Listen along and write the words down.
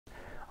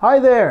Hi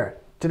there!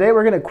 Today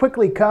we're going to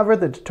quickly cover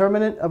the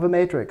determinant of a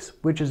matrix,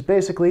 which is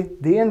basically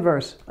the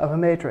inverse of a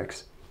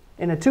matrix.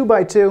 In a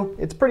 2x2,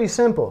 it's pretty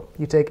simple.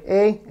 You take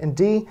A and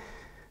D,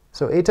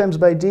 so A times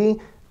by D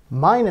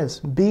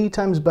minus B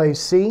times by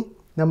C.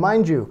 Now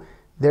mind you,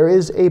 there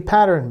is a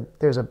pattern.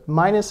 There's a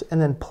minus and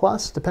then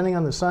plus, depending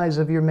on the size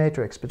of your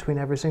matrix, between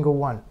every single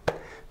one.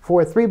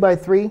 For a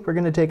 3x3, we're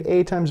going to take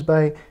A times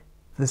by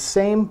the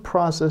same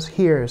process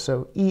here,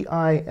 so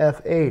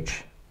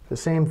EIFH. The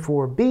same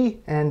for B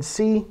and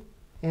C,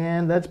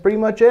 and that's pretty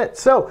much it.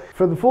 So,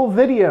 for the full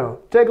video,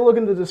 take a look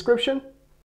in the description.